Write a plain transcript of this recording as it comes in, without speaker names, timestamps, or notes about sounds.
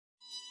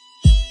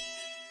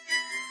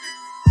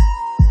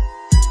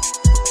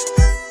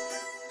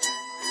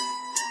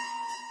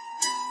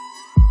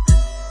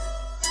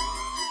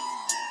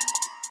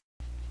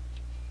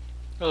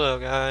Hello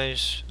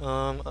guys,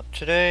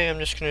 today I'm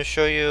just going to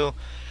show you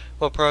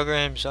what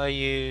programs I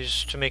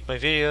use to make my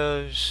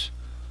videos,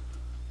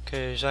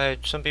 because I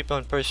had some people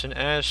in person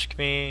ask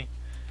me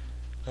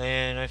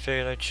and I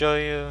figured I'd show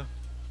you.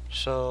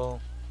 So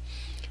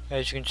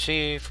as you can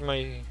see,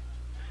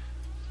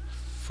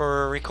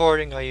 for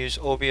recording I use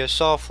OBS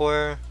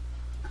software,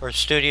 or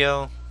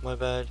Studio, my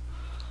bad,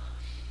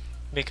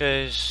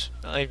 because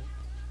the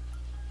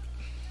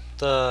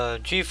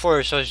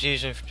G-Force I was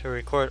using to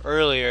record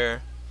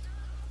earlier,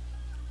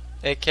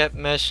 it kept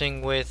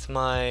messing with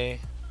my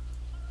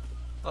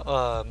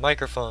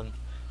microphone.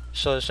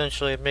 So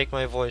essentially it'd make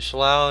my voice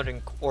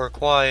loud or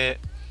quiet,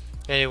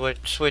 and it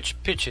would switch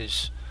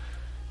pitches.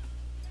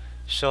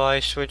 So I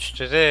switched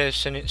to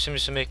this and it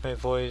seems to make my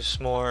voice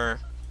more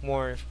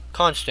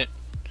constant,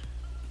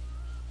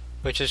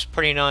 which is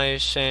pretty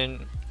nice.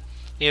 And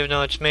even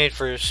though it's made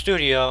for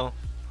studio,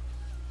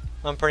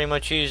 I'm pretty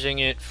much using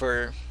it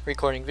for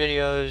recording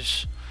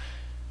videos.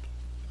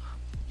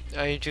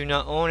 I do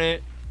not own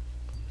it,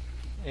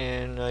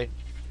 and I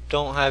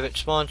don't have it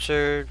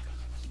sponsored,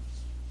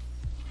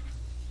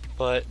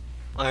 but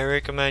I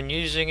recommend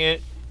using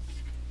it.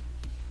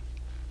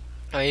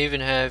 I even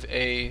have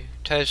a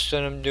test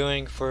that I'm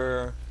doing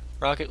for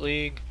Rocket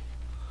League.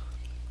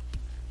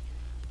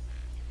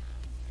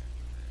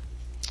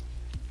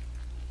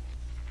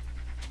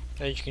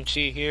 As you can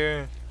see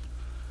here,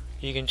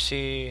 you can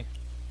see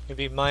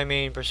maybe my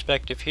main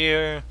perspective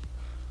here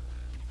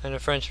and a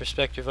friend's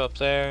perspective up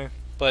there.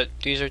 But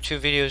these are two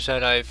videos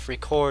that I've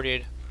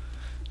recorded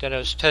that I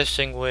was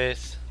testing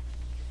with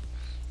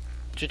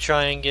to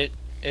try and get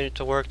it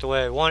to work the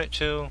way I want it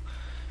to,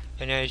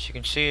 and as you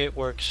can see, it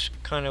works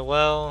kind of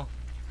well.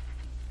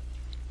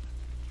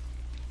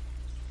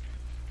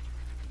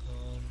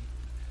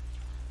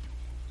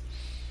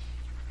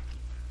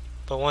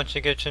 But once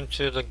it gets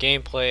into the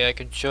gameplay, I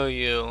can show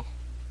you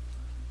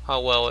how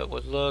well it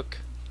would look.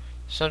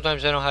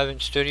 Sometimes I don't have it in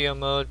studio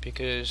mode,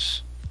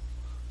 because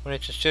when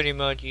it's in studio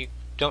mode you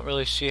don't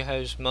really see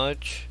as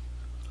much,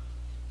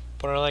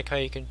 but I like how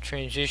you can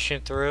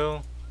transition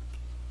through,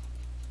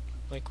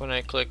 like when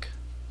I click.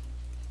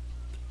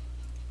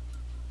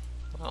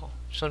 Well,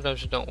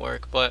 sometimes it don't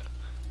work, but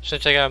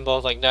since I got them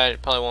both like that,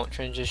 it probably won't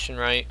transition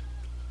right.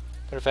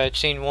 But if I had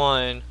seen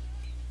one,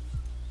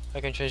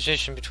 I can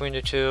transition between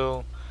the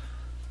two,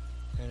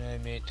 and I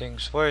made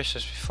things worse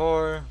as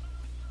before.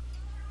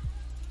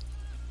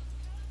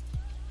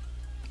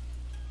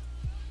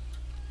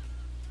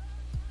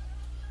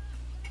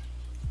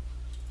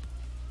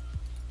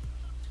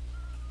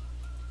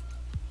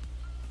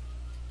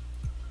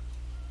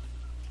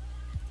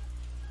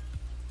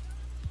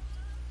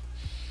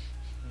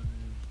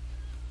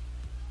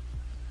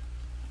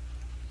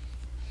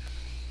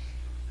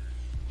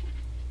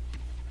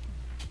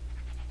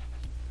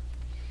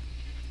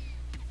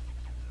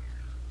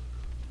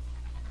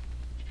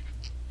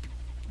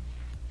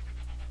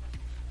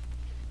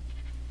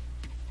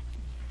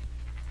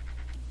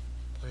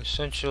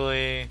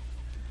 Essentially,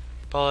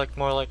 probably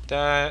more like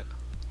that.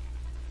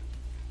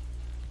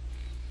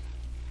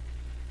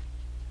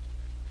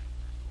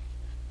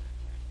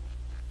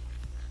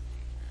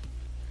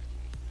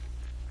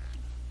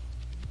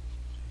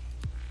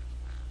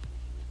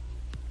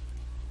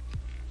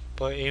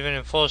 But even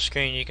in full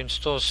screen, you can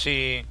still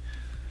see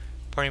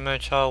pretty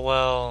much how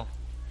well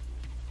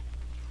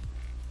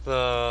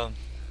the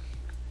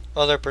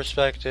other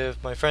perspective,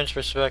 my friend's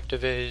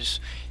perspective, is.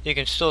 You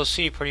can still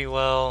see pretty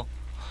well.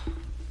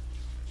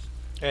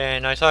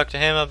 And I talked to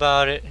him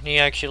about it, and he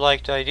actually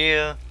liked the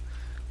idea.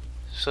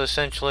 So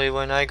essentially,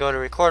 when I go to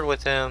record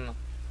with him,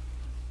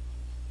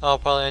 I'll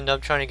probably end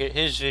up trying to get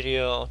his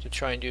video to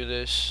try and do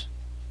this,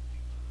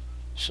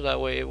 so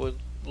that way it would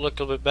look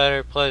a little bit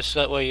better. Plus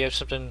that way you have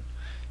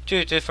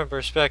two different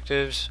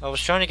perspectives. I was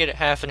trying to get it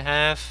half and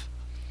half,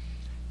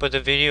 but the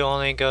video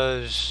only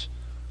goes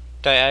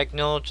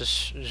diagonal,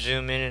 just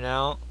zoom in and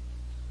out.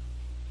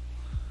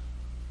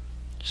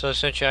 So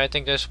essentially I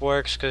think this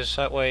works, because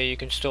that way you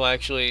can still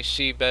actually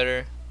see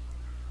better.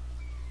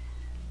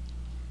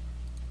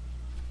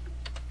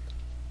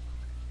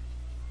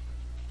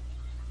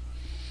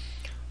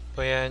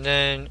 But yeah, and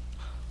then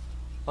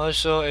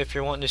also, if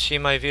you're wanting to see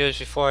my videos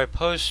before I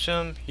post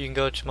them, you can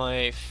go to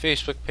my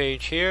Facebook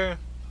page here,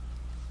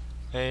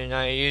 and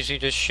I usually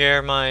just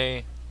share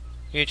my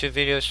YouTube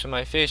videos to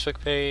my Facebook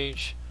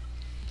page.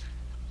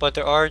 But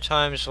there are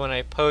times when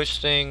I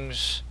post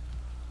things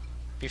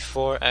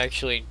before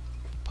actually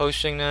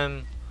posting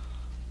them.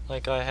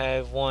 Like I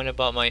have one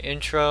about my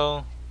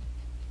intro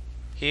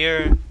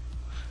here,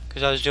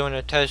 because I was doing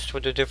a test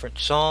with a different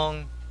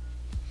song,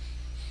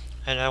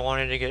 and I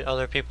wanted to get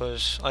other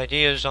people's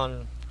ideas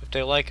on if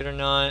they like it or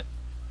not.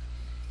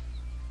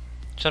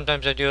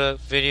 Sometimes I do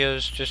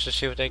videos just to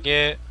see what they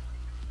get.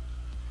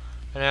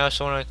 And I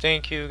also want to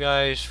thank you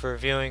guys for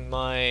viewing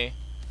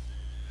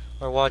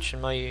or watching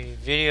my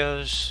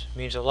videos. It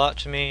means a lot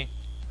to me.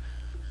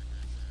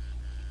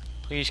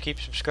 Please keep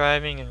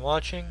subscribing and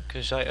watching,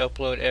 because I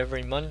upload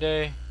every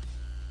Monday.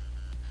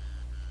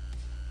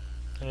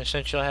 And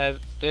essentially I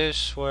have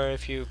this where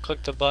if you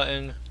click the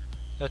button,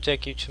 it'll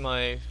take you to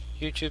my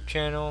YouTube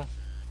channel.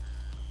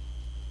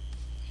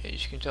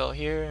 As you can tell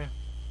here.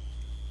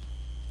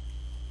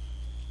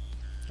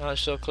 I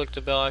also click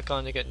the bell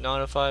icon to get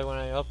notified when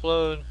I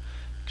upload,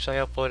 because I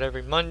upload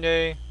every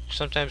Monday.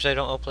 Sometimes I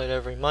don't upload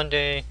every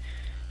Monday,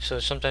 so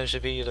sometimes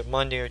it'll be either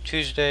Monday or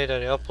Tuesday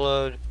that I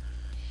upload,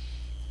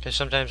 because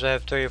sometimes I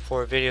have 3 or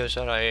 4 videos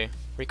that I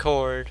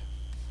record.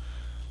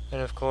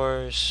 And of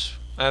course,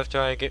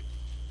 after I get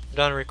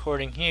done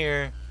recording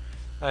here,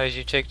 I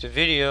usually take the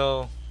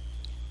video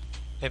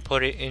and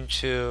put it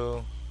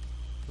into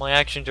my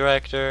Action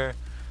Director,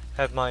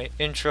 have my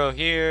intro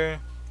here,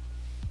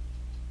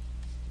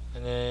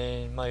 and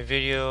then my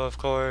video, of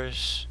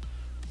course,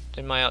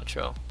 then my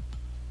outro.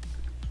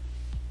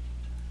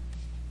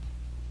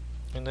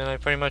 And then I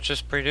pretty much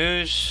just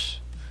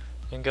produce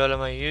and go to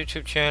my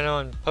YouTube channel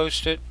and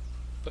post it.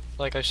 But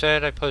like I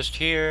said, I post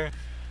here,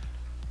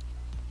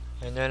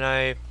 and then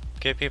I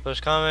get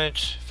people's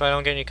comments. If I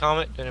don't get any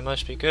comment, then it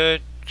must be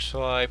good,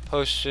 so I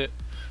post it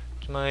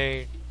to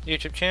my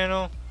YouTube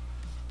channel.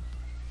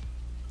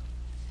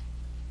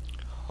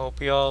 Hope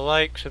you all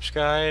like,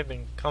 subscribe,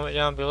 and comment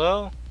down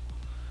below.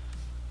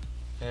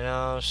 And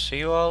I'll see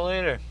you all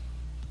later.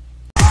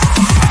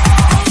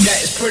 Yeah,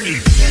 it's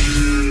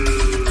pretty.